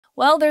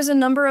Well, there's a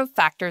number of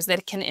factors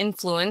that can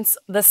influence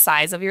the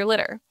size of your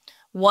litter.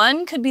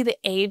 One could be the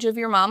age of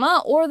your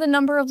mama or the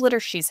number of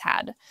litters she's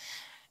had.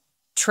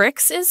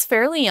 Trix is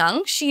fairly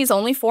young. She's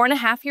only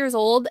 4.5 years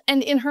old,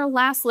 and in her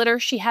last litter,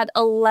 she had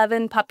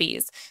 11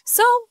 puppies.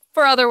 So,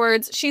 for other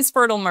words, she's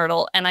fertile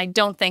myrtle, and I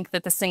don't think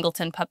that the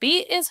singleton puppy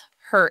is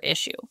her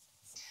issue.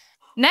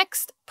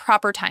 Next,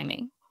 proper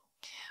timing.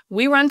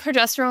 We run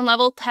progesterone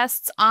level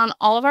tests on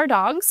all of our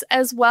dogs,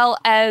 as well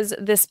as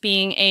this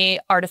being an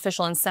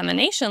artificial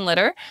insemination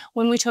litter.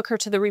 When we took her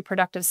to the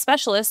reproductive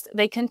specialist,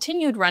 they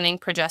continued running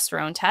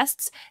progesterone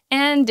tests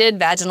and did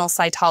vaginal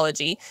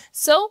cytology.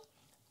 So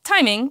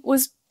timing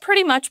was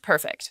pretty much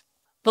perfect.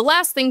 The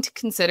last thing to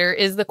consider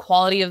is the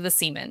quality of the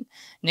semen.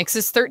 Nix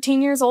is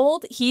 13 years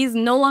old. He's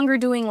no longer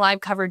doing live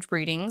coverage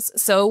breedings,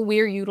 so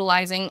we're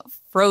utilizing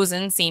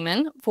frozen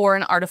semen for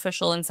an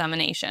artificial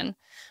insemination.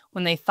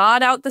 When they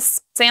thawed out the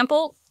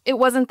sample, it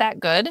wasn't that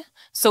good,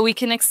 so we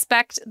can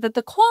expect that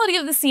the quality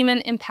of the semen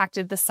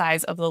impacted the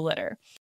size of the litter.